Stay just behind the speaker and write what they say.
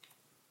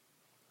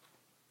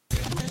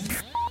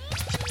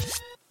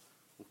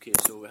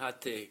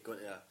had to go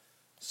into a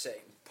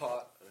second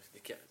part.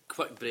 A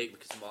quick break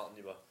because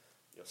Martin,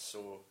 you're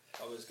so.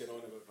 I was going on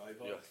about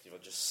Ryback. You were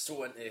just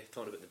so into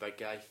talking about the big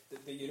guy.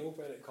 Do you know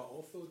where it cut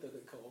off though? Did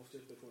it cut off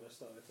just before I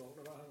started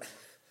talking about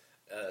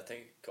him? I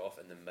think it cut off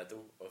in the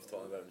middle of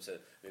talking about him, so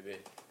maybe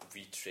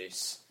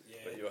retrace. Yeah.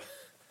 But you were.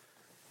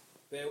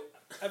 Well,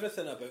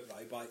 everything about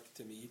Ryback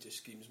to me just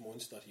screams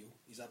monster heel.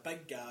 He's a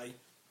big guy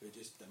who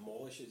just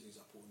demolishes his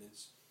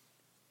opponents.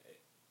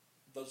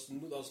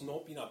 There's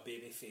not been a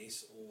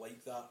babyface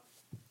like that.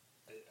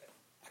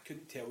 I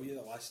couldn't tell you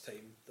the last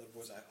time there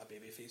was a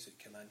babyface that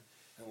came in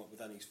and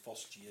within his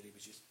first year he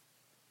was just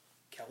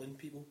killing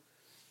people.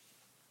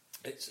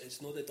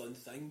 It's not a done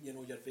thing, you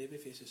know. Your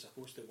babyface is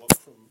supposed to work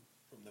from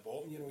the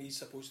bottom, you know. He's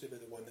supposed to be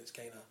the one that's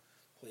kind of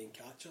playing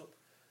catch up.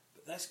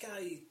 But this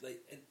guy,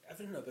 like,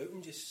 everything about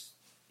him just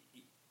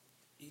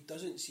he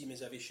doesn't seem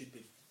as if he should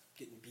be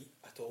getting beat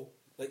at all.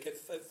 Like, in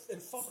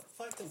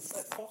fact,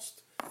 at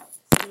first,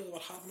 you know, they were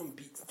having him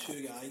beat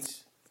two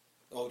guys.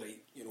 All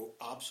right, you know,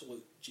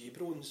 absolute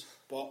jabrones,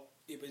 but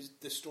he was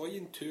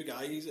destroying two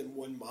guys in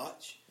one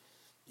match,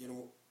 you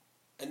know.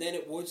 And then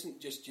it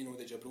wasn't just, you know,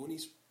 the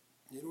jabronis.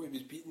 You know, he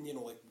was beating, you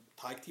know, like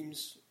tag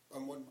teams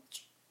in one.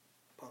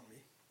 Pardon me.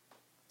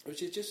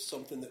 Which is just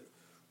something that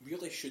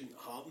really shouldn't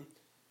happen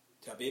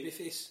to a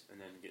babyface.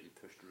 And then getting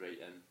pushed right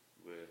in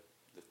with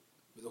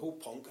the whole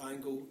Punk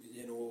angle,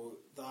 you know,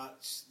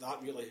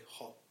 that really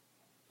hurt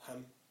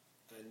him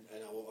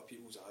in a lot of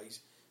people's eyes.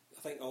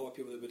 I think a lot of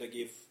people that would have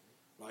gave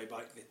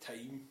Ryback the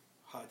time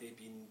had he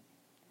been,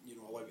 you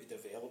know, allowed to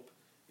develop,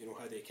 you know,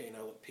 had he kind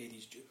of like paid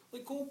his due.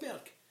 Like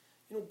Goldberg,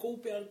 you know,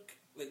 Goldberg,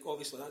 like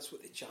obviously that's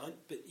what they chant,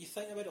 but you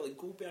think about it, like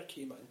Goldberg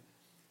came in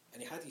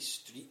and he had his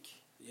streak,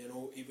 you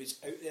know, he was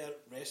out there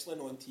wrestling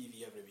on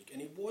TV every week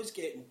and he was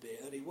getting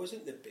better. He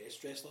wasn't the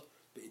best wrestler,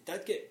 but he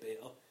did get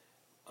better,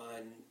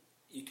 and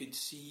you could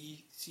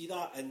see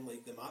that in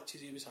like the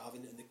matches he was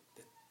having and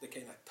the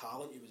kind of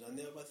talent he was in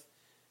there with,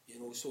 you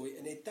know. So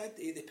and they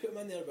put him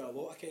in there with a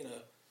lot of kind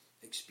of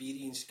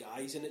experienced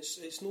guys, and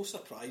it's no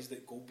surprise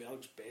that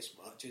Goldberg's best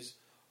matches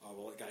are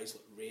with guys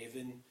like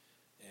Raven,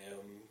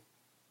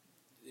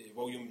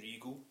 William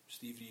Regal,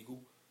 Steve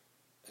Regal,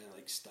 and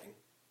like Sting.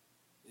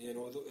 You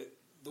know,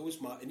 those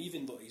and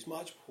even though his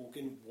match with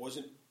Hogan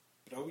wasn't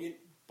brilliant,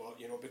 but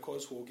you know,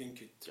 because Hogan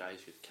could guys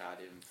could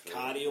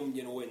carry him,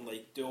 you know, and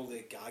like do all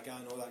the gaga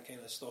and all that kind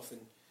of stuff,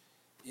 and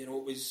you know,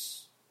 it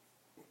was.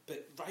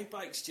 But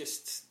Ryback's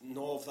just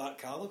not of that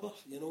calibre,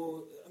 you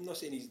know. I'm not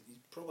saying he's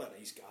probably a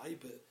nice guy,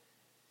 but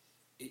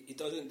he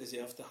doesn't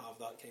deserve to have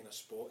that kind of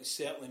spot. It's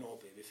certainly not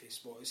a babyface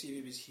spot. See, if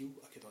he was heel,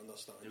 I could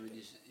understand. I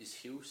mean, his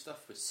heel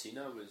stuff with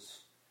Cena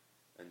was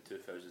in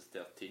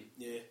 2013.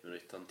 Yeah. When he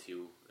turned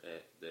heel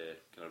at the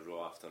kind of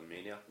Raw after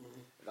Mania.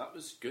 Mm-hmm. That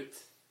was good.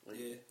 Like,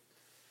 yeah.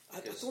 I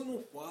don't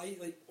know why.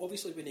 Like,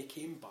 obviously, when he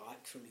came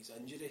back from his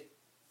injury,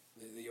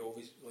 they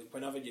always, like,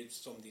 whenever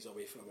somebody's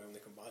away for a while and they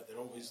come back, they're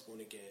always going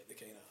to get the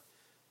kind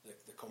of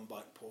the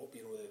comeback pop,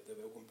 you know, the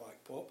welcome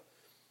back pop.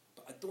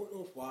 But I don't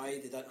know why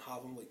they didn't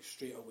have him like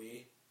straight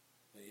away,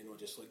 you know,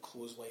 just like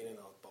clotheslining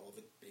a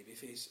beloved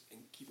babyface and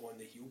keep on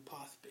the heel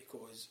path,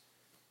 because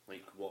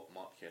like what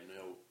Mark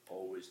Henry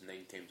always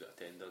 9 times out of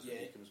 10 does when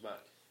he comes back.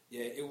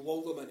 Yeah, he'll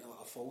lull them into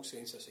like a false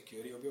sense of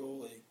security. He'll be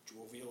all like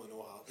jovial and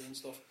all happy and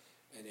stuff,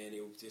 and then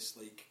he'll just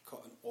like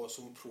cut an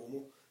awesome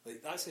promo.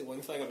 Like, that's the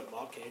one thing about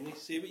Mark Henry.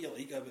 Say what you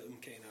like about him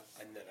kind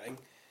of in the ring,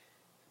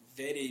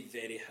 very,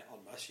 very hit or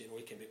miss. You know,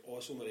 he can be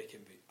awesome or he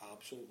can be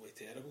absolutely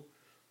terrible.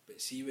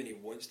 But see, when he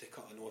wants to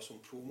cut an awesome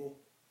promo,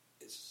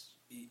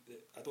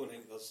 I don't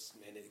think there's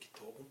many that can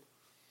top him.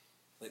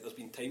 Like, there's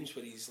been times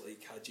where he's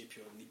like had you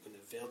on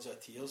the verge of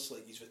tears,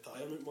 like his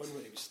retirement one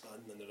where he was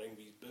standing in the ring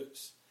with his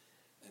boots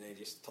and then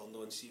just turned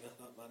on Cena.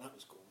 That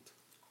was gold.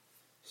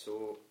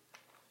 So,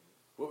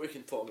 what we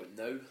can talk about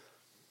now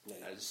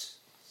is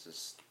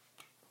this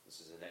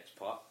is the next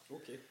part.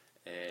 Okay.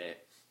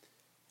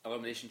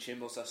 Elimination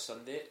Chambers this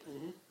Sunday.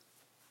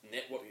 Mm-hmm.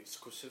 Network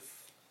exclusive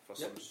for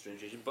some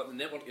strange reason, but the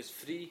network is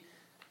free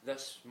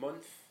this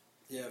month.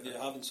 Yeah, if you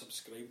haven't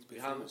subscribed before.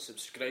 You haven't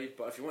subscribed,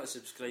 but if you want to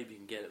subscribe, you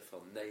can get it for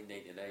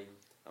 $9.99.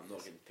 I'm not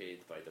getting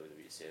paid by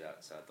WWE to say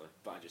that, sadly,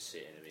 but I just say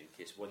it anyway in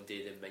case one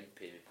day they might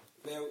pay me.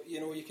 Well,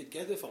 you know, you could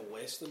get it for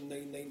less than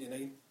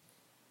 $9.99.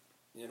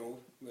 You know,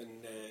 when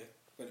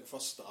it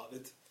first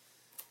started,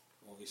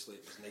 obviously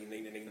it was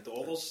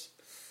 $9.99,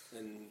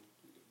 and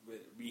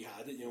we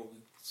had it. You know, we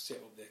set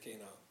up the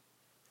kind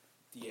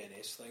of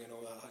DNS thing and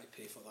all that. I had to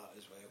pay for that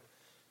as well,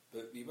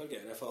 but we were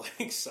getting it for like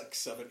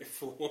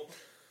 $6.74.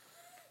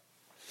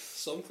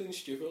 Something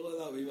stupid like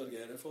that we were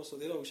getting it for. So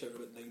they're all shouting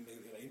about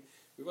 $9.99.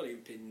 We weren't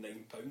even paying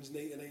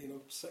 £9.99, you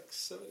know,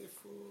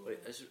 $6.74. Wait,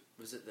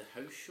 was it the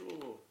house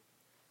show?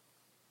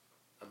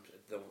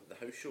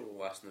 The house show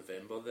last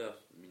November there,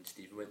 me and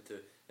Steve went to,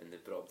 and they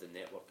brought up the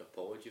network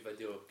apology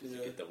video because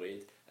it got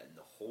delayed, and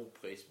the whole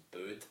place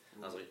booed.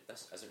 I was like,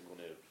 this isn't going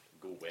to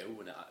go well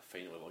when it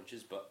finally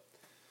launches, but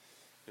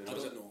I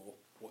don't know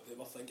what they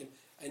were thinking.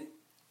 And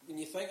when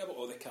you think about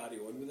all the carry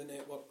on with the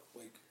network,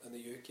 like in the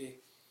UK,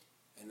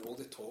 and all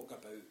the talk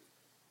about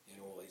you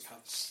know, like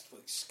have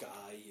like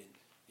Sky and,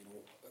 you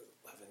know,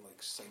 having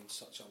like signed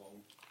such a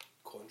long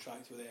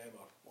contract with them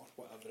or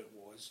whatever it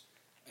was,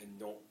 and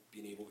not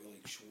being able to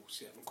like show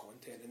certain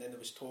content. And then there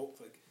was talk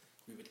like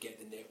we would get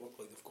the network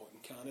like they've got in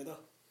Canada,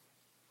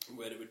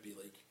 where it would be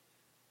like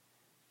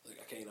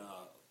a kind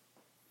of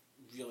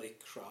really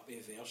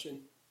crappy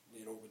version.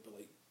 You know, it would be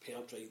like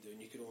pared right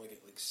down. You could only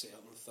get like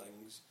certain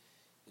things,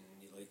 and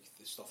like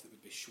the stuff that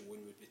would be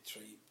shown would be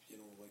tripe. You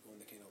know, like on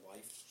the kind of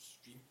live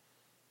stream.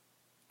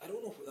 I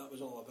don't know what that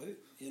was all about.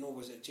 You know,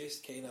 was it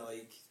just kind of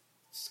like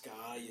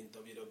Sky and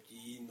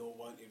WWE not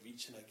wanting to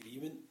reach an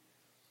agreement?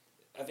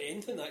 If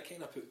anything, that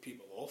kind of put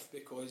people off,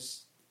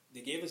 because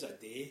they gave us a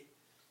day,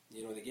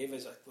 you know, they gave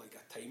us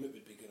a time it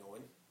would be going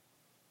on,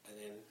 and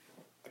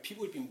then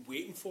people had been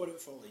waiting for it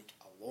for like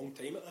a long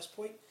time at this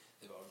point.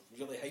 They were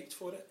really hyped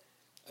for it,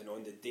 and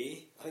on the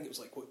day, I think it was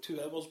like 2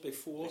 hours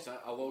before.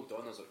 I logged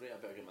on. I was like, right,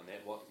 I better get my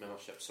network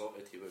membership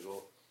sorted. Here we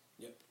go.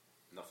 Yep.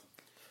 Nothing.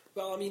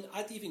 Well, I mean,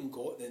 I'd even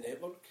got the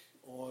network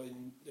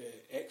on the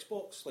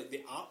Xbox. Like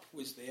the app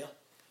was there.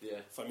 Yeah.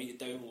 For me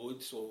to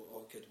download, so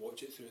I could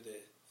watch it through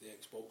the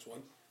Xbox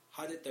One.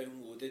 Had it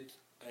downloaded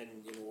in,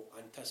 you know,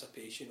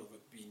 anticipation of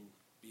it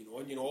being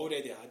on. You know,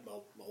 already I had my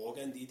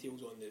login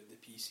details on the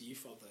PC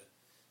for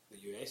the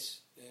US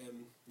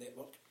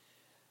network.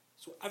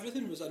 So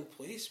everything was in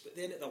place, but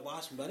then at the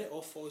last minute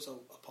all falls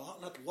apart,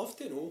 and I'd love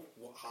to know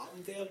what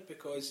happened there,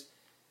 because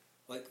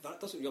like that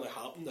doesn't really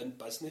happen in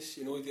business.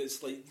 You know,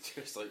 it's like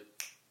just like.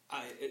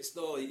 It's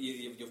not like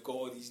you've got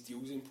all these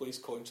deals in place,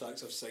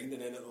 contracts I've signed,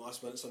 and then at the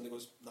last minute somebody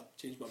goes, nah,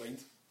 changed my mind,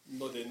 I'm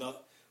not doing that.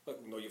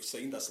 But no, you've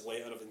signed this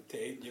letter of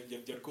intent,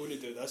 you're going to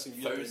do this, and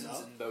you're doing that.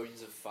 Thousands and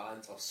millions of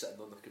fans are sitting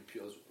on their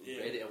computers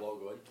ready to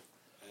log on.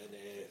 And,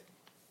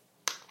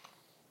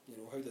 you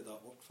know, how did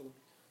that work for them?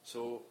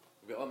 So,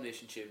 we've got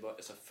Elimination Chamber,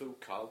 it's a full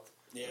card.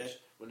 Yeah. Which,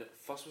 when it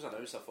first was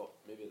announced, I thought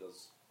maybe it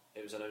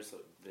was announced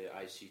like the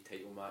IC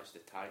title match, the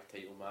tag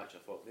title match. I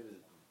thought maybe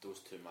those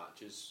two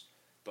matches.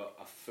 But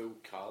a full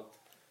card,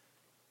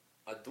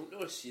 I don't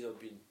really see there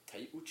being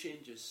title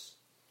changes.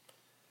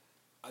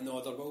 I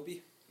know there will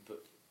be,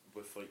 but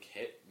with like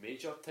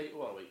major title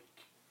or like,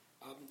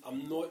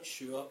 I'm not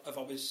sure if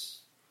I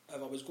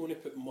was going to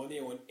put money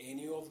on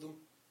any of them,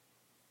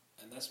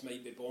 and this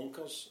might be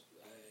bonkers,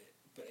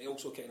 but it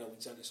also kind of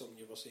leads into something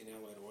you were saying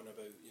earlier on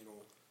about, you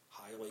know,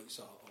 highlights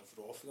of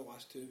Raw for the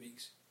last 2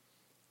 weeks.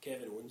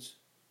 Kevin Owens,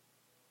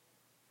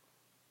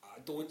 I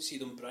don't see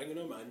them bringing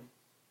him in.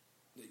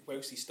 Like,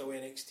 whilst he's still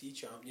NXT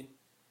champion,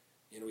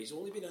 you know, he's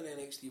only been in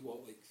NXT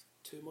like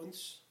 2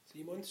 months,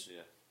 3 months.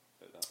 Yeah,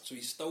 like that. So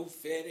he's still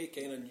very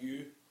kind of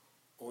new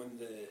on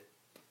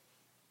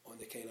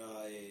the kind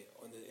of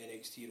on the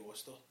NXT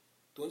roster.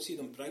 Don't see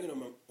them bringing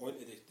him onto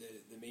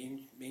the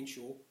main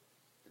show.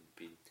 And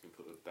being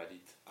completely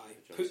buried.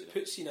 Aye,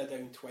 put Cena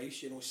down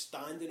twice. You know,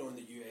 standing on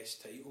the US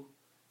title,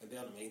 and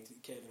bear in mind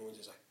that Kevin Owens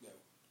is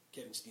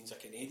Kevin Steen's a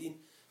Canadian,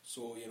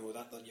 so you know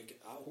that you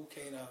get that whole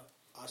kind of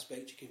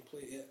aspect you can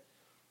play to it.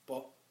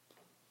 But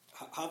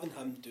having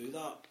him do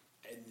that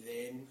and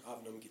then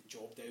having him get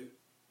jobbed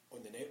out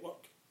on the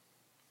network,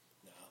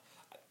 nah.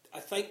 I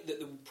think that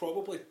they'll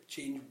probably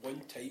change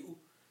one title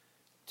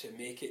to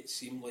make it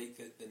seem like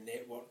that the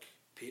network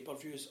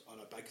pay-per-views are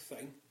a big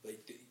thing.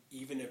 Like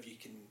even if you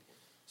can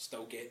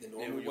still get the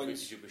normal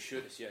ones, you'll be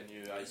sure to see a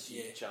new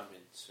IC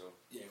champion. So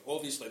yeah,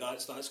 obviously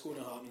that's going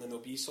to happen, and there'll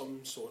be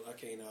some sort of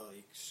kind of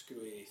like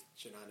screwy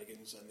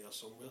shenanigans in there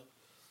somewhere.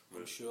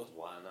 I'm sure.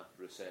 Lana,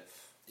 Rusev.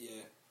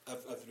 Yeah.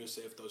 If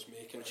Rusev does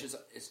make it, which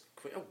is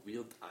quite a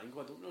weird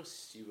angle. I don't really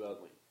see where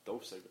like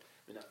Dolph Ziggler.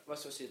 I mean,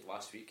 that's what I said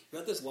last week.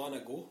 Where does Lana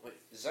go? Like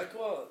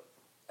Ziggler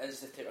is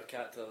the type of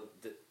character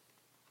that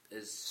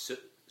is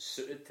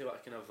suited to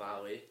that kind of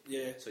valet.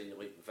 Yeah. So you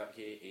like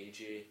Vicky,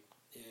 AJ.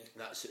 Yeah.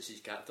 That suits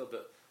his character,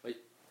 but like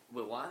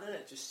with Lana,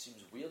 it just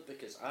seems weird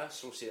because I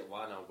associate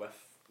Lana with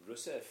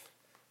Rusev.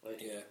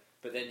 Like, yeah.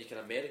 But then you can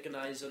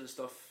Americanise her and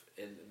stuff,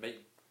 and it might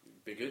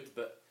be good,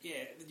 but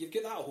yeah, you've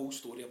got that whole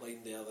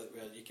storyline there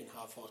where you can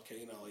have her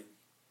kind of like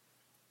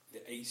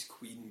the Ice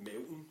Queen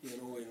melting, you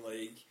know, and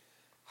like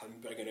him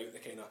bringing out the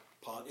kind of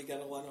party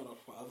girl in her or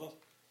whatever.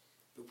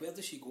 But where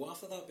does she go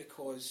after that?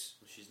 Because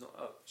she's not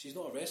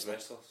a wrestler.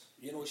 wrestler.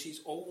 You know,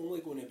 she's only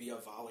going to be a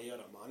valet or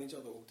a manager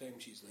the whole time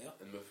she's there.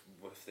 And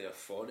with the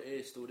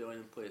authority storyline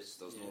in place,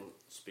 there's no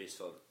space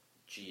for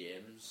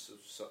GMs of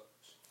such.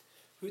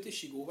 Who does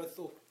she go with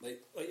though?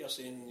 Like you're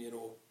saying, you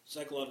know,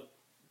 Ziggler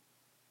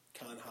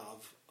can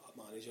have a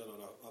manager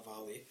or a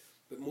valet,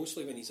 but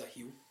mostly when he's a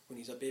heel, when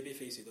he's a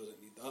babyface, he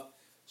doesn't need that.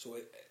 So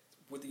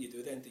what do you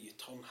do then? Do you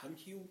turn him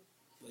heel,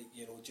 like,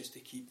 you know, just to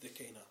keep the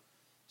kind of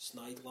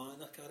snide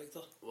Lana character?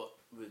 What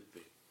would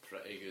be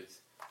pretty good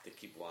to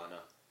keep Lana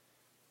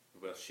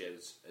where she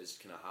is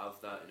kind of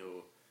have that, you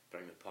know,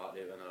 bring the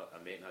party in a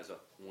mechanizer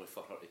only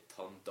for her to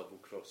turn double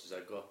cross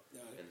Ziggler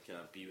and kind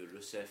of be with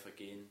Rusev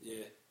again.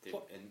 Yeah.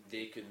 And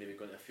they could maybe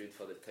go into a feud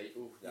for the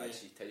title, the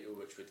IC title,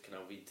 which would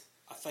kind of lead.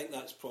 I think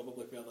that's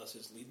probably where this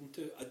is leading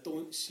to. I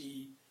don't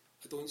see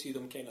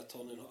them kind of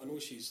turning. I know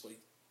she's like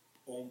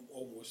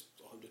almost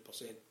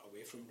 100%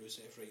 away from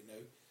Rusev right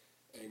now,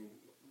 and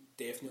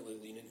definitely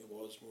leaning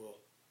towards more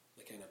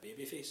the kind of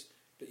babyface.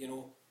 But you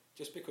know,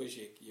 just because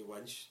you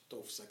winch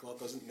Dolph Ziggler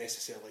doesn't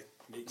necessarily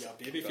make you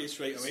a babyface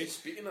right away.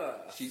 Speaking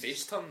of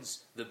face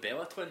turns, the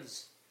Bella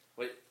Twins,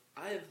 like,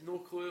 I have no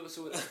clue.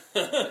 So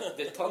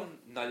they turn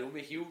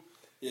Naomi heel,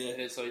 Yeah.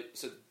 and it's like,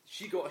 so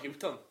she got a heel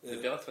turn. Yeah.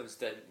 The Bella Twins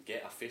didn't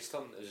get a face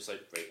turn. It was just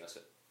like, right, that's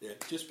it. Yeah,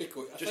 just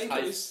because I Just think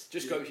it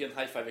was, go out here and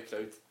high five a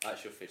crowd.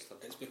 That's your face turn.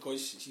 it's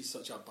because she's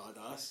such a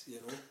badass, you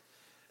know.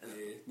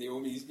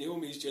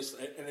 Naomi's just,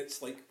 and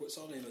it's like, what's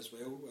her name as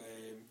well?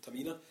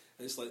 Tamina.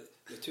 And it's like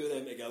the two of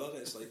them together.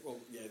 It's like, well,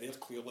 yeah, they're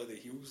clearly the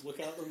heels.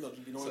 Look at them. They're,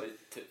 you know, So,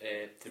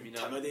 Tamina,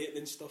 intimidating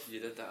and stuff. you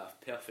did a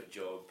perfect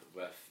job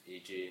with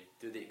AJ.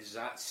 Do the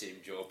exact same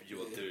job you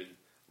were doing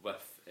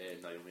with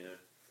Naomi now.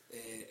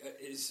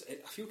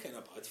 I feel kind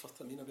of bad for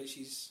Tamina, but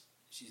she's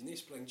no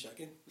spring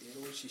chicken. You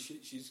know,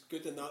 she's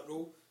good in that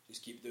role.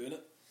 Just keep doing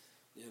it.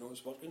 You know,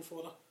 it's working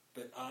for her.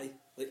 But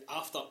like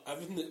after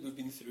everything that we've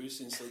been through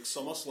since like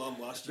SummerSlam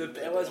last year, The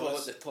Bellas were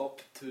like the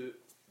top two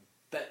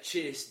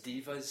bitchiest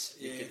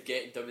divas you could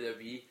get in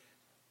WWE,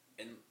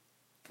 and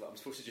I'm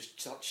supposed to just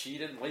start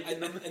cheering, liking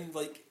them. And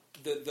like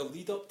the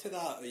lead up to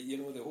that, like, you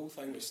know, the whole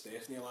thing with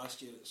Stephanie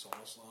last year at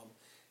SummerSlam,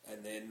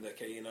 and then the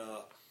kind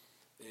of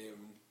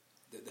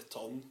the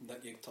turn,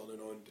 Nikki turning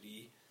on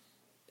Brie,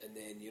 and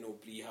then, you know,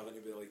 Brie having to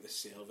be like the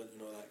servant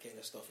and all that kind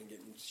of stuff and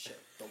getting shit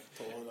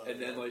dumped on her.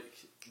 And then like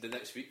the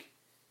next week,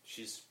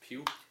 she's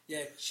heel.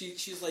 Yeah,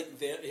 she's like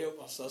there to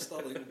help her sister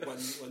like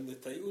win the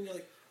title, and you're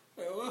like,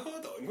 well,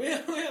 hold on, wait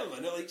a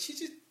minute, like she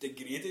just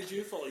degraded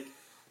you for like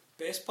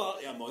best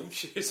part of a month.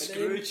 She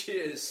screwed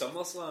you at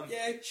SummerSlam.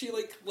 Yeah, she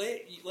like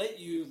let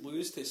you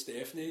lose to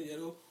Stephanie, you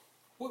know.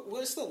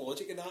 What's the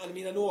logic in that? I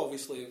mean, I know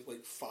obviously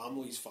like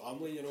family's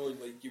family, you know,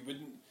 like you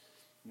wouldn't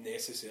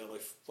necessarily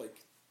like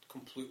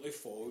completely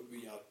fall out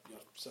with your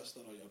sister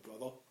or your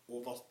brother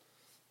over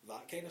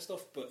that kind of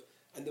stuff, but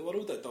in the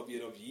world of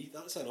WWE,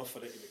 that's enough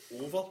for it to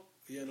be over.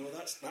 You know,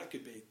 that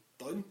could be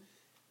done.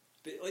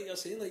 But like you're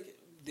saying, like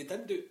they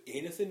didn't do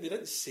anything. They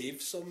didn't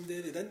save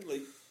somebody. They didn't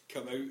like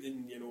come out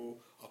and, you know,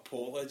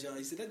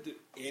 apologise. They didn't do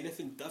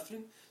anything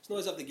different. It's not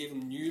as if they gave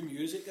them new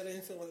music or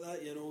anything like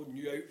that. You know,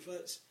 new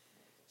outfits,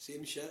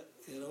 same shit.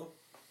 You know.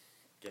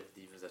 Give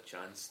divas a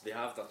chance. They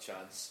have their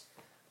chance.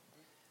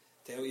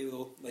 Tell you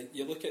though, like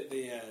you look at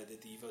the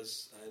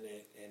divas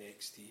in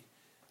NXT,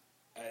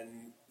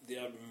 and they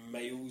are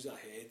miles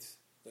ahead.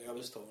 Like I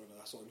was talking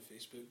about this on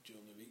Facebook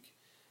during the week.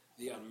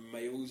 They are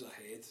miles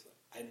ahead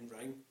in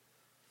ring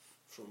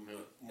from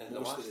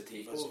most of the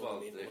divas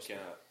on the main roster.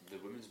 The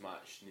women's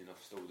match near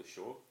stole the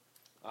show.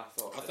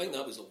 I think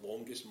that was the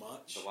longest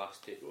match. The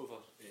last takeover.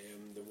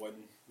 The one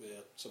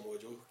where Samoa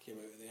Joe came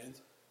out at the end.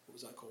 What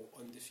was that called?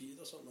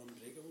 Undefeated or something?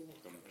 Unbreakable?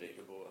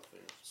 Unbreakable, I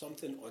think.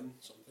 Something.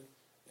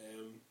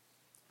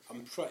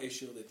 I'm pretty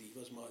sure the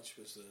Divas match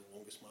was the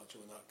longest match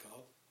on that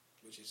card,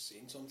 which is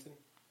saying something.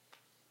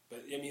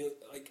 But I mean,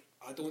 like,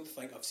 I don't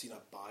think I've seen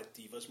a bad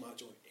Divas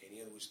match on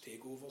any of those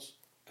takeovers.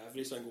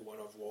 Every single one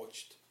I've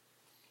watched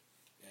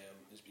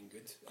has been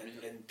good,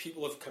 and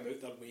people have come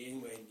out their way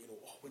and went, you know,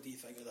 oh, what do you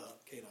think of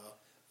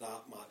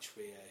that match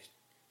with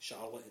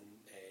Charlotte and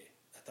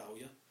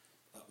Natalia?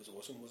 That was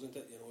awesome, wasn't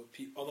it? You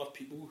know, other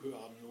people who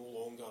are no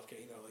longer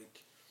kind of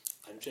like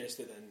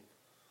interested in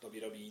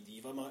WWE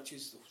Diva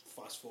matches,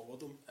 fast forward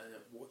them and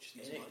watch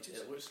these matches.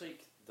 It looks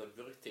like they're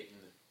really taking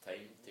the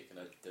time, taking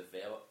a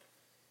develop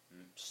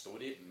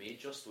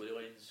major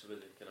storylines with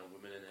the kind of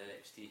women in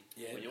NXT.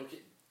 Yeah. When you look at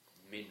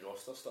main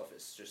roster stuff,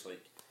 it's just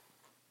like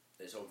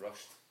it's all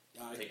rushed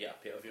to get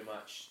a pay-per-view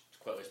match as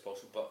quickly as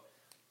possible. But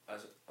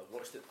as I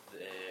watched it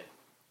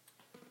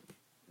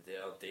the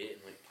other day,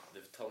 and like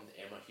they've turned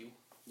Emma heel.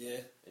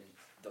 Yeah. And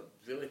they're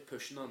really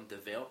pushing her and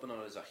developing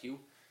her as a heel,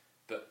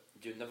 but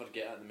you never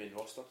get it in the main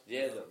roster.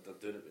 Yeah, they're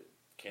doing it,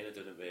 kind of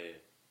doing it with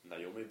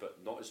Naomi,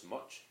 but not as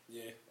much.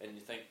 Yeah. And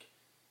you think,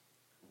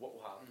 what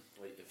will happen?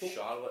 Like if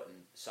Charlotte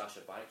and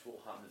Sasha Banks, what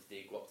will happen if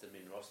they go up to the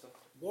main roster?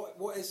 What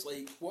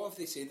have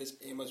they said is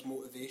Emma's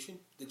motivation?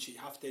 Did she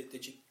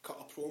cut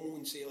a promo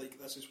and say like,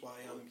 this is why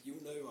I'm heel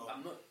now? Or?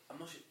 I'm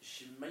not sure.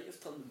 She might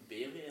have turned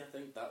Bailey. I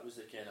think that was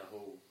the kind of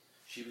whole.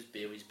 She was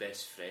Bailey's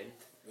best friend.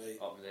 Right.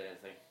 Up there, I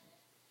think.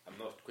 I'm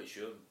not quite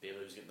sure.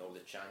 Bailey was getting all the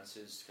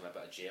chances, kind of a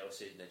bit of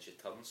jealousy, and then she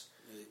turns.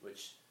 Right.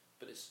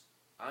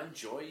 I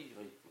enjoy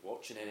like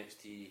watching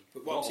NXT.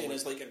 But what I'm saying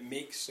is, like, it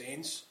makes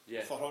sense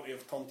for her to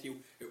have turned heel.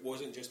 It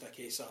wasn't just a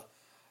case of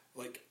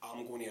like,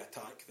 I'm going to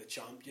attack the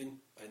champion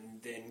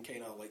and then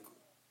kind of like,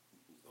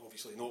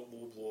 obviously not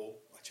low blow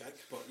a chick,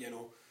 but you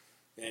know,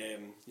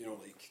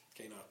 like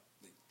kind of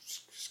like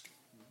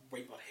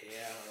wipe her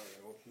hair,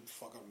 you know,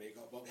 fuck her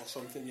makeup up or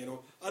something, you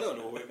know. I don't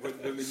know what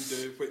women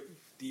do, what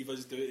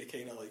divas do to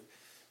kind of like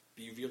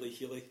be really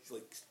heely,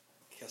 like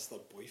kiss their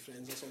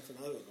boyfriends or something.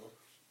 I don't know,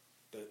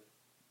 but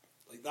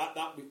like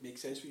that would make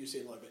sense what you're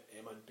saying, like about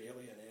Emma and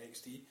Bailey and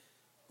NXT.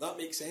 That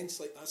makes sense.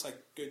 Like that's a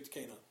good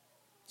kind of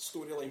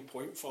storyline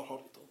point for her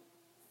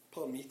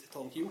to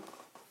turn heel.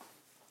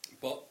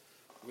 But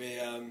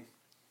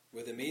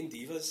with the main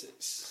divas,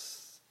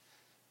 it's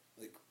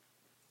like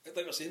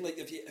like we're saying, like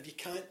if you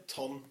can't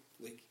turn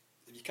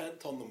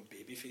them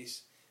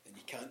babyface and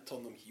you can't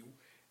turn them heel,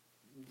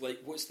 like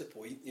what's the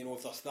point? You know,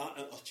 if they're that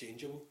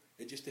interchangeable,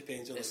 it just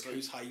depends on like,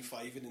 who's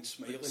high-fiving and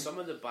smiling. Like some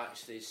of the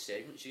backstage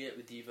segments you get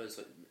with divas,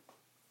 like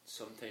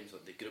sometimes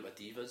like the group of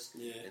divas,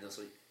 and it's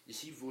like you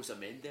see Rosa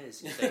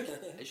Mendes, you think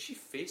is she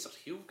face or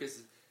heel?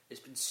 Because it's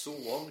been so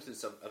long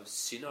since I've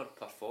seen her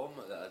perform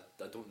that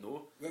I don't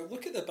know. Well,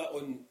 look at the bit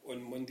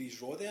on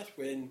Monday's Raw there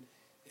when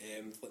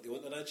like the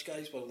Entourage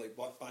guys were like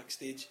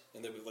backstage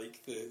and they were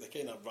like the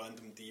kind of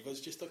random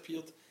divas just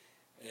appeared,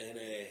 and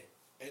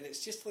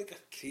it's just like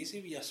a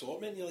crazy wee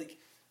assortment. You're like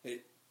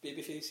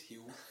babyface,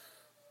 heel,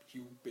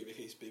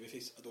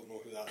 babyface. I don't know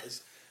who that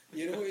is.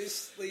 You know,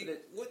 it's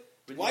like what?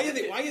 Why are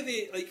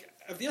they like?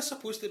 If they're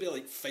supposed to be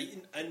like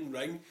fighting in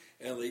ring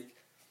and like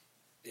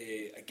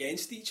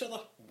against each other,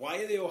 why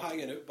are they all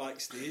hanging out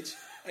backstage?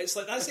 It's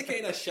like that's the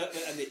kind of shit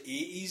that in the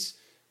 80s,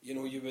 you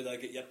know, you would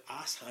get your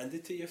ass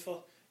handed to you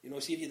for. You know,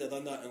 see if you'd have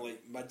done that in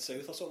like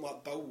Mid-South or something,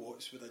 like Bill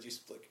Watts would have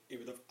just like he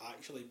would have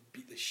actually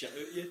beat the shit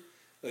out of you,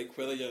 like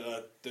whether you're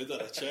a dude or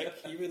a chick,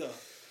 he would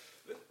have.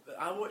 But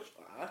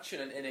I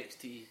tune in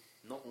NXT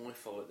not only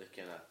for like, the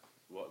kind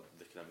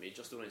of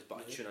major stories, but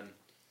I tune in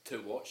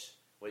to watch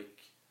like.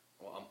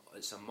 Well,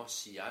 it's a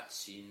must-see. I've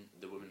seen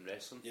the women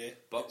wrestling,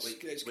 but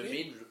it's the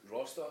main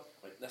roster,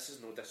 like this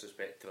is no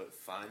disrespect to like,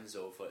 fans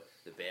of like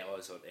the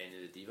Bellas or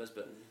any of the divas,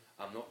 but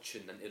I'm not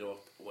tuning into it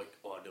like,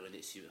 oh, I really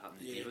need to see what's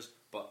happening with the divas.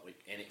 But like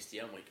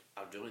NXT, I'm like,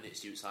 I really need to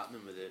see what's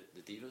happening with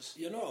the divas.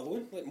 You're not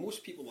alone. Like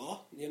most people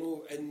are, you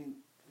know, and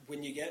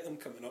when you get them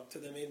coming up to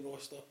the main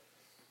roster,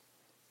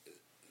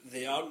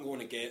 they aren't going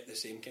to get the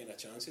same kind of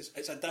chances.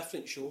 It's a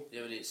different show.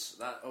 Yeah, and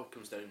that all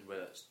comes down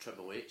whether it's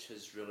Triple H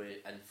has really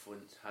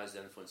has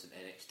the influence in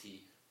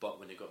NXT, but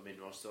when they got main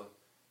roster,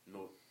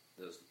 no,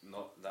 there's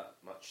not that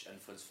much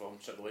influence from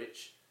Triple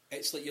H.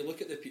 It's like you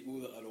look at the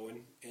people that are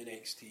on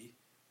NXT,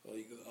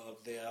 like are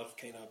there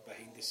kind of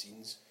behind the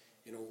scenes.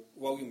 You know,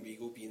 William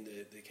Regal being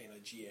the kind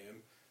of GM,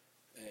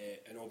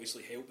 and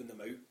obviously helping them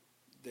out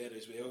there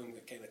as well, and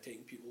kind of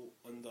taking people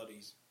under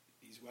his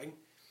wing.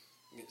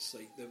 It's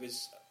like there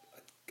was.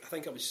 I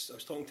think I was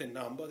talking to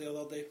Namba the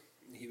other day,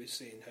 and he was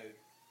saying how,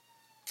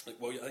 like,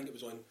 well, I think it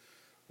was on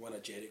one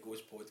of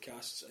Jericho's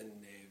podcasts, and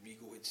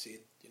Regal had said,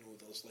 you know,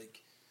 there's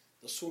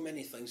so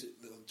many things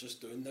that they're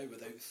just doing now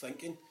without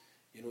thinking.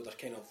 You know, they're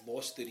kind of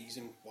lost the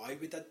reason why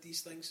we did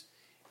these things,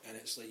 and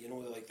it's like, you know,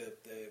 like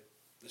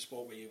the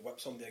spot where you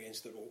whip somebody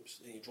against the ropes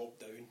and you drop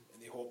down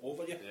and they hop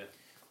over you. Yeah.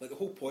 Like the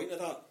whole point of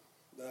that,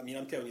 I mean,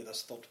 I'm telling you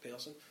this third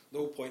person. The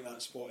whole point of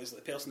that spot is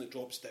that the person that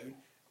drops down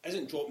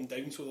isn't dropping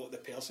down so that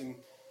the person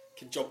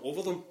can jump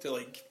over them to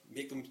like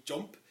make them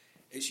jump.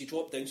 It's you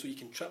drop down so you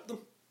can trip them.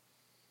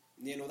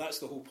 You know, that's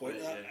the whole point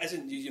of that. Yeah.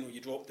 Isn't you know,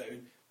 you drop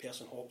down,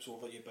 person hops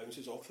over you,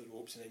 bounces off the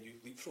ropes, and then you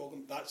leapfrog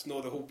them. That's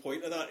not the whole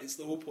point of that. It's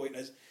the whole point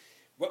is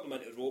whip them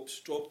into the ropes,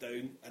 drop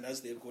down, and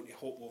as they're going to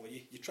hop over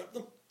you, you trip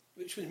them,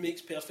 which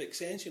makes perfect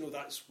sense. You know,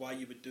 that's why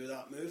you would do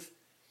that move.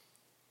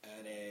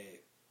 And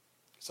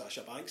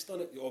Sasha Banks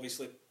done it,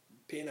 obviously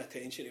paying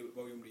attention to what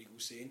William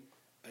Regal's saying,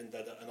 and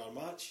did it in our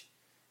match.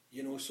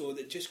 You know, so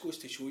that just goes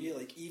to show you,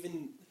 like,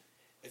 even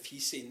if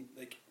he's saying,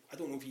 like, I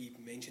don't know if he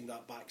mentioned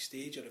that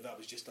backstage or if that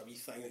was just a wee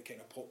thing that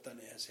kind of popped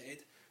into his head,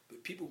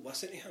 but people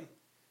listen to him.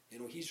 You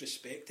know, he's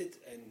respected,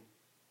 and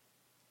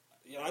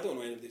you know, I don't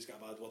know anybody's got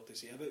a bad word to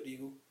say about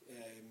Regal.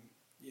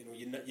 You know,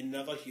 you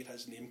never hear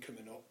his name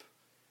coming up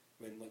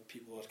when like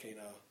people are kind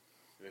of.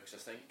 Because I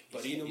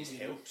think he's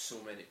helped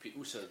so many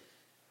people, so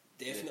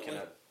definitely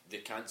they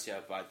can't say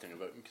a bad thing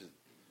about him because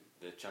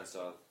the chances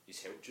are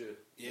he's helped you.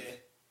 Yeah.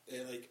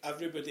 Like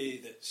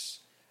everybody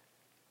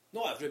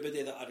not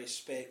everybody that I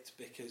respect,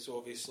 because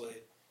obviously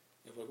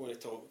if we're going to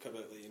talk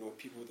about like, you know,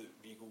 people that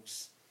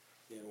Regal's,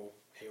 you know,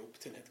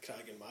 helped and had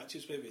cracking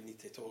matches with, we need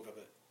to talk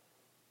about,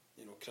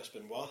 you know, Chris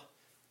Benoit.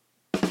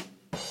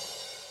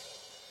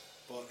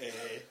 But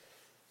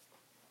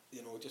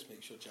you know, just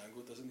make sure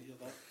Django doesn't hear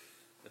that.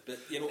 But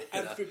you know,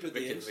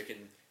 everybody else, we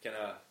can kind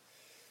of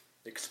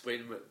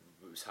explain what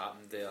was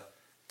happened there.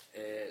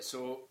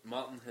 So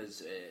Martin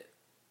has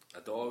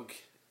a dog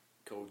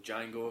called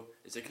Django.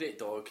 It's a great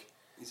dog.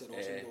 He's an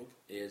awesome dog.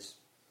 He is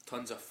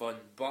tons of fun,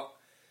 but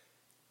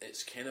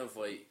it's kind of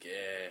like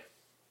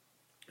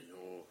you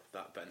know,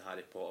 that bit in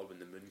Harry Potter when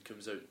the moon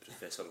comes out,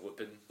 Professor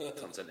Lupin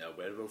turns into a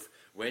werewolf.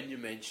 When you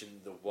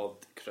mentioned the word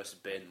Chris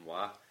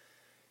Benoit,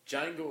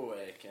 Django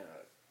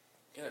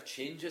kind of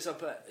changes a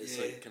bit. It's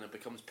like kind of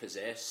becomes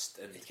possessed,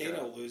 and he kind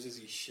of loses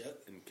his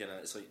shit. And kind of,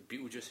 it's like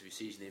Beetlejuice if you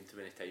see his name too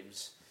many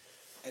times.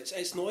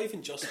 It's not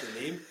even just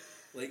the name.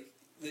 Like,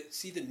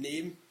 see, the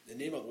name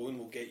alone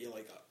will get you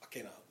like a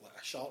kind of like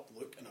a sharp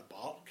look and a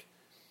bark,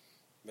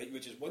 right?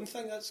 Which is one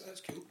thing that's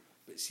cool.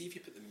 But see if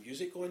you put the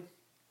music on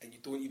and you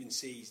don't even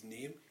say his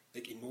name,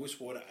 like he knows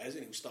what it is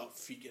and he'll start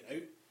freaking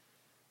out.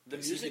 The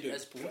music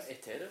is pretty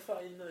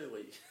terrifying now,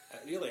 like.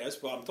 It really is,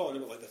 but I'm talking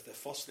about like the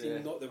first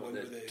theme, not the one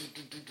with the.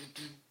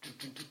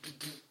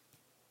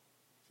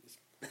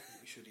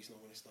 Make sure he's not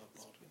going to start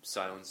barking.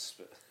 Silence,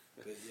 but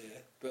yeah,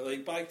 but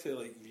like back to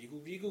like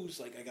Regal's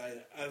like a guy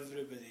that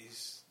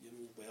everybody's, you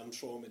learned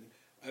from, and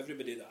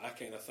everybody that I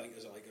kind of think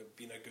is like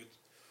being a good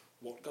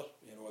worker,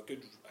 you know, a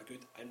good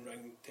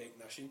in-ring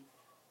technician,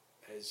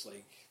 is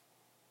like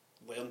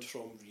learned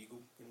from Regal.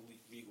 You know,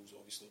 Regal's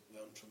obviously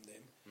learned from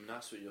them. I mean,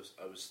 that's what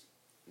I was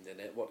in the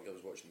network. I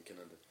was watching kind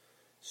of the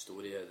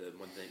story of the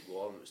Monday Night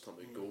War, and it was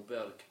talking about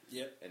Goldberg.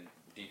 Yeah. And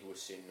Regal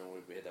was saying, no,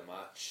 we had a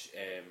match,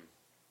 and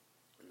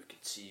we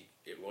could see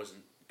it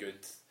wasn't good,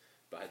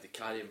 but I had to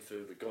carry him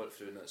through. We got it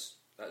through, and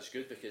that's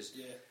good, because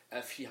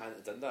if he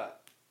hadn't done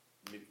that,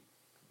 maybe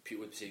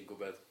people would be saying,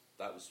 Goldberg,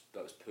 that was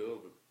poor.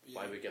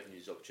 Why were we giving you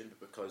his opportunity?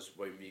 But because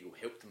when Regal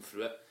helped him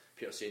through it,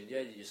 people saying,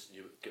 yeah,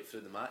 you get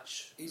through the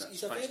match.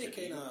 He's a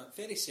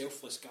very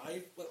selfless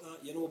guy like that.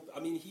 You know, I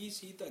mean,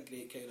 he'd a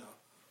great kind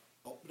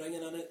of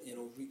upbringing in it. You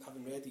know,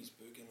 having read his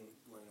book and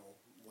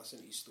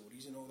listened to his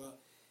stories and all that,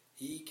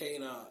 he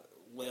kind of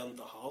learned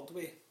the hard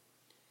way.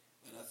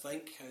 And I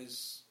think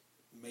his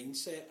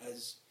mindset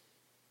is,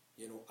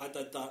 you know, I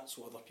did that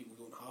so other people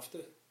don't have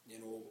to. You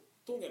know,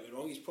 don't get me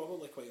wrong, he's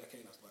probably quite a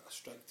kind of like a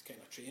strict kind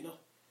of trainer,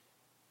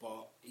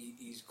 but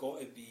he's got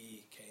to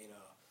be kind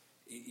of,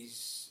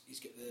 he's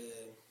got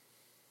the,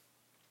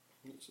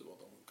 what's the word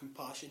I want,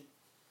 compassion.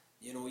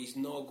 You know, he's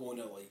not going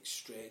to like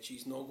stretch,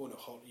 he's not going to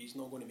hurt, he's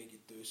not going to make you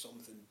do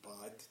something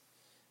bad,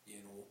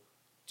 you know,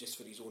 just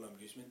for his own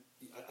amusement.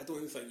 I don't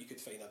even think you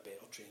could find a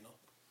better trainer.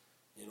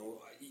 You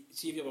know,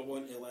 see if you ever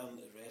want to learn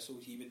to wrestle,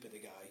 he would be the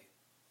guy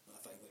I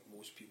think like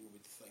most people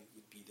would think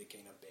would be the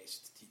kind of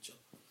best teacher.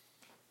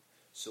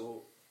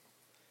 So,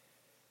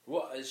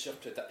 what is your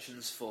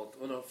predictions for...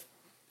 Oh no,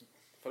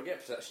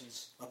 forget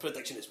predictions. My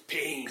prediction is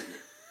pain.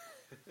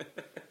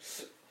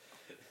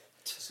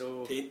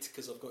 So paint,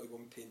 because I've got to go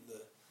and paint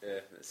the...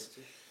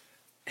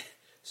 Yeah.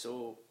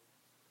 So,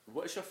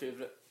 what is your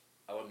favourite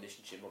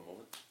Elimination Chamber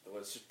moment?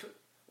 Let's just put...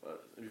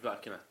 We've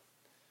got kind of...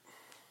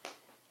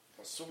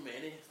 There's so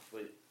many.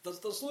 Like,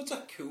 there's loads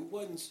of cool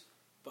ones,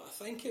 but I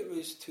think it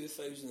was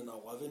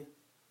 2011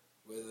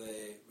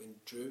 when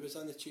Drew was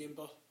in the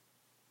chamber.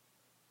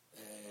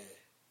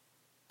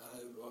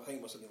 I think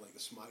it must have been like the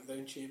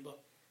SmackDown chamber,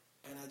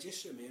 and I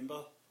just remember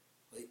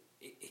like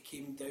it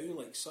came down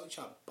like such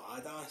a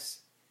badass,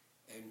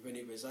 and when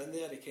he was in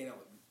there, he kind of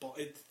like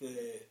butted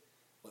the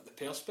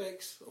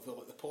perspex of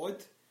the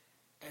pod,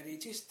 and he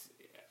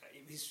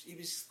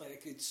was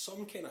like, he had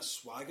some kind of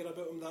swagger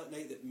about him that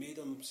night that made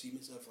him seem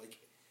as if like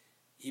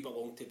he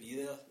belonged to be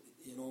there.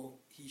 You know,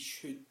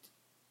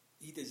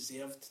 he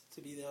deserved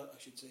to be there, I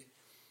should say.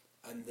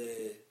 And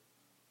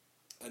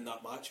in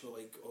that match with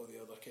like all the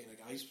other kind of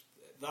guys,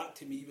 that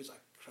to me was a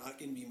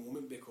cracking wee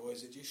moment,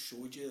 because it just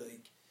showed you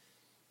like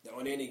that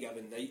on any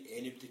given night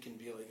anybody can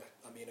be like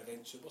a main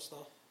event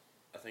superstar.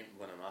 I think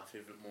one of my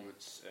favourite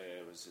moments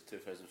was the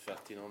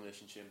 2013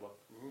 Elimination Chamber,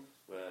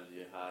 where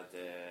you had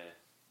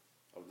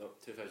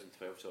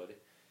 2012, sorry,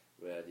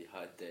 where you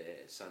had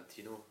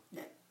Santino.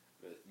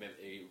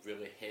 He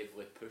really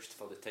heavily pushed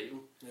for the title,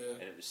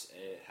 and it was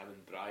him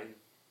and Brian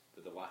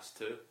were the last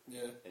two, and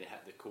he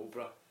hit the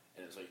Cobra,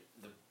 and it was like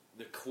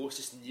the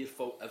closest near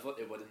fall ever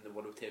to winning the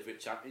World Heavyweight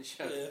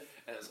Championship,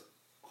 and it was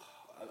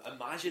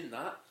imagine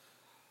that.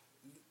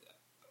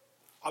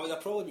 I would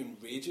have probably been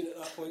raging at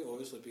that point,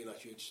 obviously being a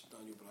huge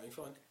Daniel Bryan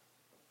fan,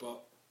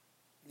 but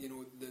you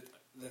know the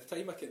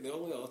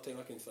only other time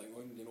I can think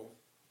on, you know,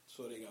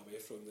 sorry to get away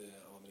from the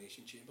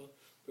Elimination Chamber,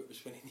 but it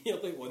was when he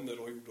nearly won the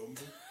Royal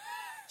Rumble.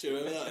 Do you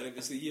remember that? And it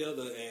was the year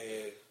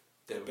that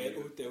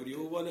Del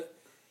Rio won it,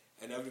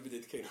 and everybody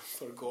had kind of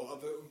forgot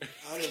about him.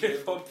 I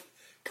remember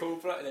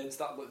Cobra and then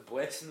started like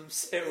blessing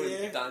himself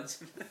and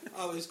dancing.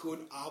 I was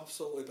going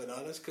absolutely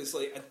bananas, because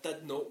like I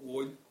did not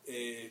want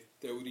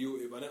Del Rio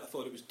to win it. I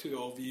thought it was too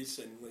obvious,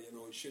 and like, you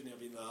know, it shouldn't have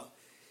been that.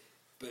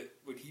 But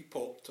when he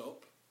popped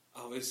up,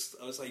 I was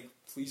like,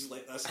 please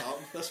let this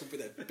happen. This will be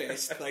the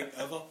best thing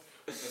ever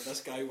if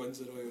this guy wins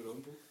the Royal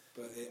Rumble.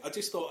 But I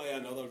just thought I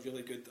had another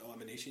really good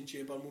Elimination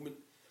Chamber moment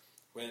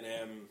when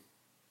it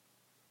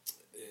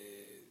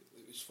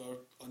was for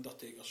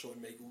Undertaker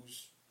Shawn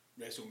Michaels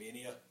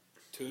WrestleMania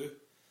 2.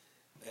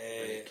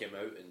 When he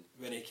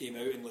came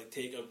out and like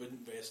Taker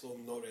wouldn't wrestle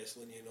him, not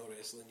wrestling you.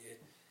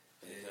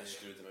 And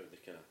screwed him out the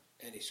kind of...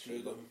 And he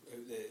screwed him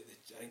out the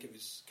I think it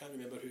was, can't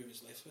remember who he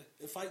was left with.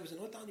 In fact, was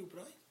it not Daniel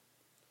Bryan?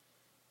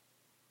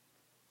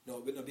 No,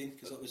 it wouldn't have been,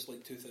 because that was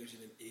like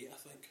 2008, I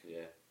think.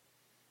 Yeah.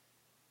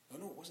 Oh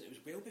no, it wasn't. It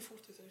was well before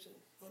 2000.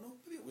 Oh no,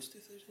 maybe it was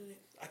 2008.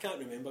 I can't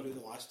remember who the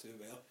last two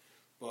were,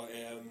 but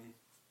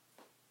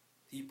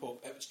he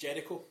popped. It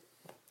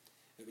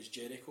was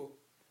Jericho.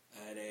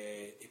 And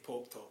he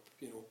popped up.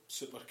 You know,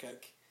 super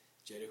kick.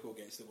 Jericho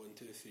gets the 1,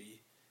 2, 3.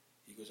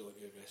 He goes on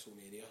to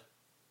WrestleMania.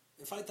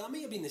 In fact, that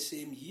might have been the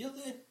same year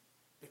then,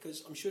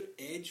 because I'm sure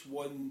Edge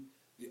won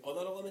the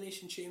other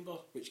Elimination Chamber,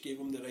 which gave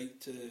him the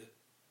right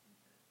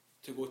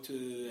to go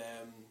to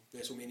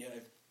WrestleMania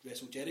to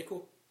wrestle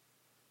Jericho.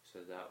 So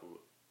that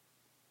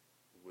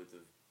would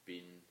have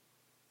been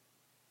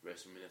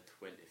WrestleMania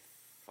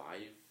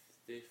 25,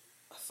 they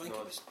I think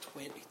it was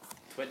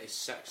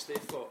 26, they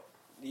thought.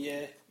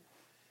 Yeah.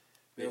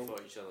 They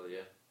fought each other,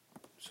 yeah.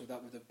 So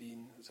that would have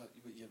been,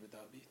 what year would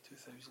that be?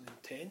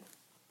 2010?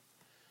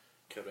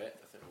 correct.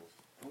 I think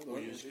Hold we'll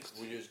on,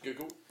 use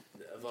Google.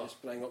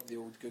 just bring up the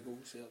old Google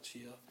search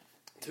here.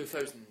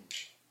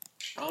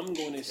 2010, I'm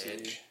going to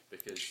say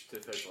because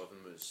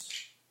 2011 was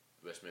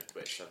WrestleMania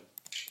 27.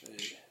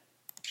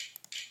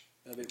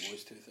 Maybe it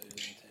was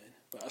 2010,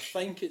 but I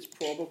think it's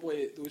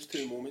probably those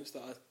two moments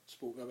that I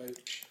spoke about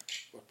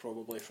were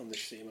probably from the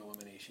same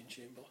Elimination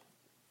Chamber.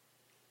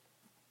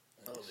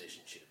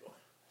 Elimination Chamber.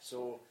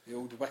 So the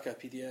old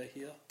Wikipedia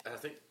here. I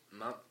think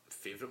my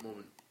favourite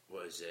moment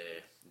was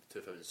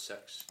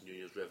 2006 New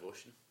Year's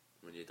Revolution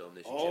when you done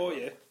Elimination Chamber.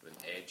 Yeah. When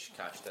Edge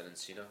cashed in and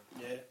Cena.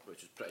 Yeah.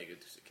 Which was pretty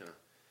good.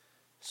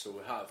 So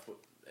we have.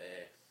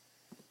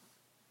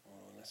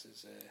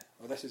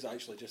 This is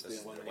actually just the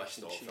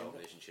Elimination Chamber,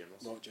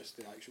 Chambers. not just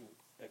the actual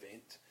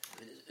event.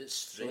 I mean, it's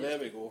strange. So there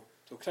we go.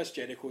 So Chris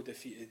Jericho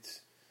defeated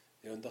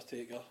The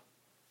Undertaker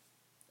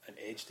and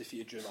Edge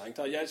defeated Drew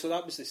McIntyre. Yeah, so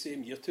that was the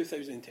same year,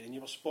 2010.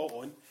 You were spot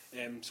on.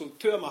 So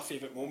two of my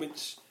favourite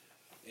moments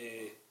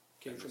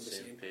came from the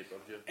same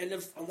pay-per-view.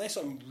 And unless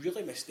I'm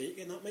really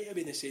mistaken, that might have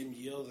been the same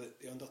year that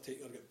The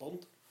Undertaker got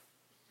burned.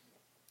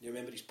 You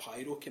remember his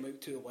pyro came out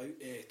too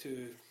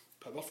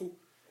powerful,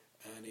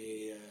 and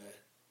he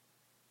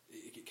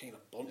get kind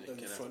of burnt down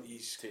the front of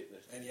his,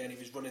 and he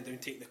was running down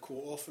taking the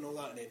coat off and all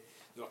that, and then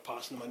they were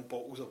passing him in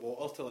bottles of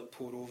water to like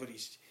pour over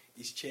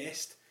his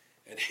chest,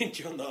 and then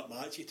during that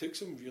match he took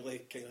some really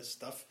kind of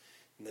stiff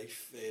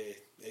knife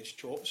edge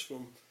chops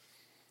from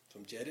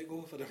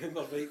Jericho, if I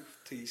remember right,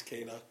 to his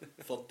kind of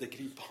third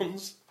degree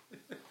burns.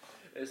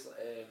 It's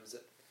was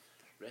it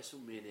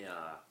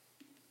WrestleMania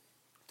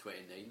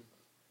 29?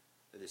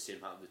 The same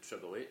happened with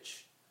Triple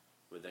H,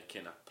 with the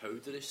kind of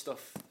powdery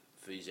stuff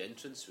for his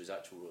entrance was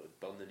actually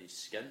burning his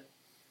skin.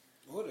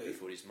 Oh, right.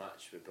 Before his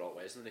match with Brock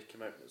Lesnar, they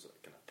came out and it was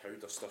like kind of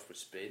powder stuff with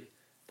spraying,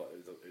 but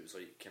it was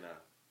like kind of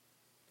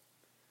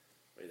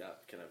like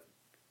that kind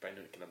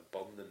of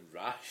burning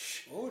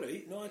rash. Oh,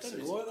 right. No, I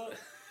didn't know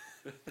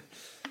that.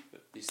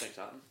 These things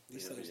happen.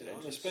 These things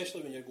happen,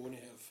 especially when you're going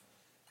to have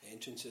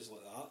entrances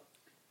like that.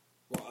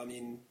 Well, I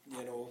mean,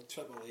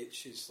 Triple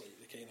H is like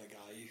the kind of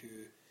guy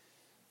who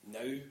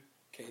now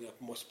kind of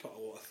must put a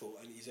lot of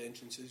thought into his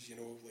entrances.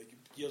 Like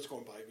years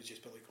gone by, it was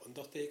just like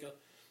Undertaker,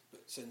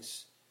 but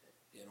since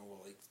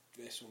like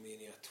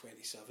WrestleMania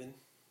 27,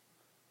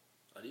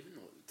 and even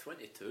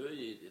 22,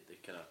 they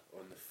kind of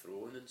on the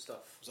throne and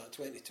stuff. Was that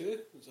 22?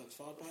 Was that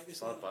far back?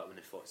 Far back when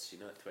they fought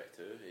Cena at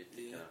 22.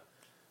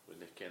 When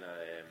they kind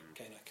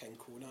of King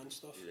Conan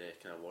stuff. They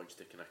kind of launched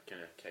the kind of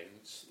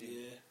Kings theme.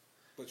 Yeah,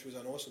 which was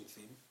an awesome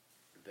theme.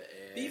 But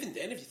even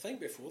then, if you think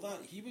before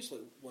that, he was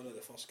like one of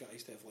the first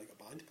guys to have like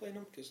a band playing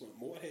him, because like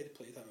Motorhead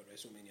played him at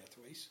WrestleMania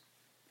twice.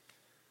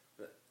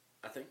 But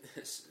I think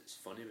it's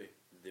funny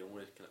they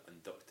only kind of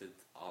inducted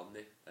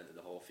Arnie into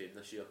the Hall of Fame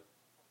this year,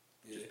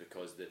 just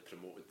because they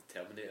promoted the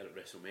Terminator at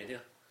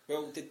WrestleMania.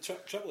 Well, did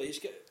Triple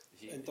H get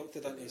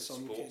inducted into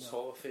some Sports kind of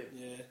Hall of Fame?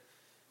 Yeah,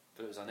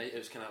 but it was a night. It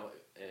was kind of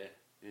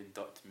you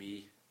induct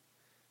me,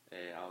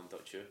 I'll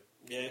induct you.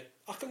 Yeah,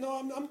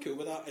 I'm cool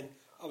with that, and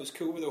I was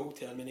cool with the whole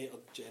Terminator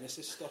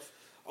Genesis stuff.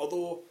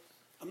 Although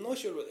I'm not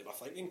sure what they were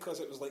thinking, because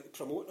it was like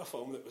promoting a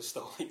film that was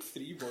still like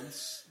 3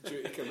 months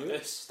due to come out.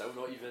 It's still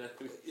not even out.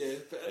 Yeah,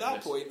 but at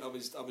that point I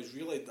was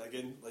really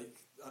digging, like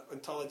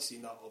until I'd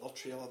seen that other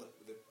trailer,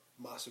 the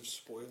massive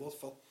spoiler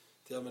for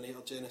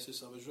Terminator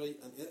Genesis. I was right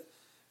into it,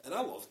 and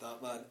I loved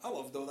that, man. I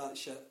loved all that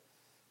shit.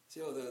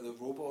 See all the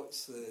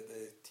robots,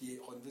 the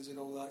T-800s and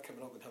all that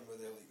coming up, and him with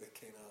the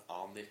kind of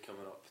Arnie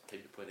coming up,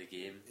 time to play the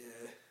game,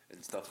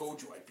 and stuff. I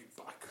told you I'd be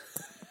back.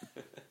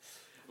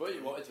 What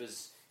you wanted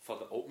was for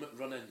the ultimate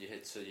run-in. You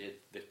had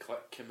the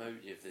Click come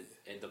out, you have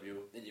the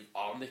NWO, then you've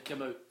Arnie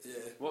come out.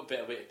 Yeah. What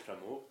better way to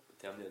promote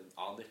than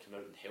Arnie come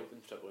out and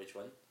helping Triple H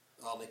win?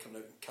 Arnie coming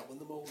out and killing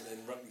them all, and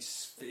then ripping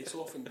his face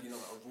off and being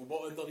like a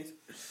robot underneath.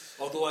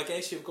 Although I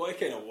guess you've got to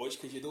kind of watch,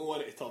 because you don't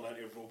want it to turn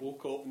into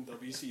RoboCop in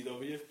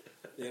WCW.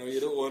 You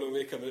don't want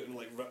to come out and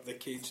like rip the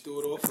cage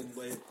door off and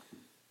like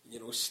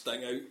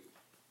sting out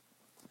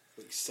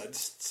like Sid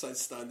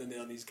standing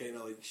there in his kind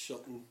of like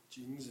shirt and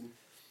jeans, and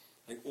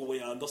like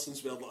Ole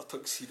Anderson's wearing like a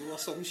tuxedo or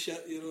some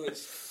shit.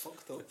 It's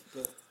fucked up.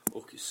 But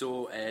okay,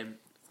 so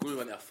going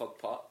on to a third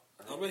part.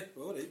 Are we?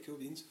 All right, cool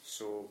beans.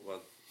 So we're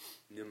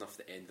near enough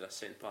the end of this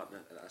second part, and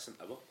it isn't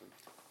ever.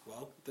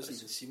 Well, it doesn't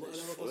even seem like an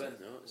hour, does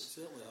it? No, it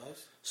certainly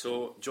has.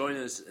 So join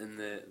us in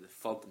the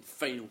third and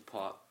final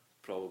part,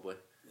 probably.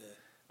 Yeah.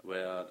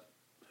 Where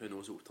who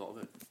knows what we'll talk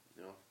about?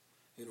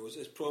 Who knows?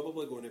 It's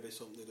probably going to be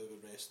something to do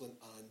with wrestling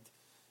and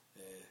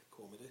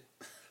comedy,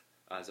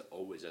 as it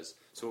always is.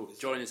 So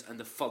join us in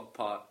the third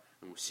part,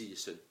 and we'll see you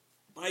soon.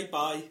 Bye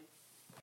bye.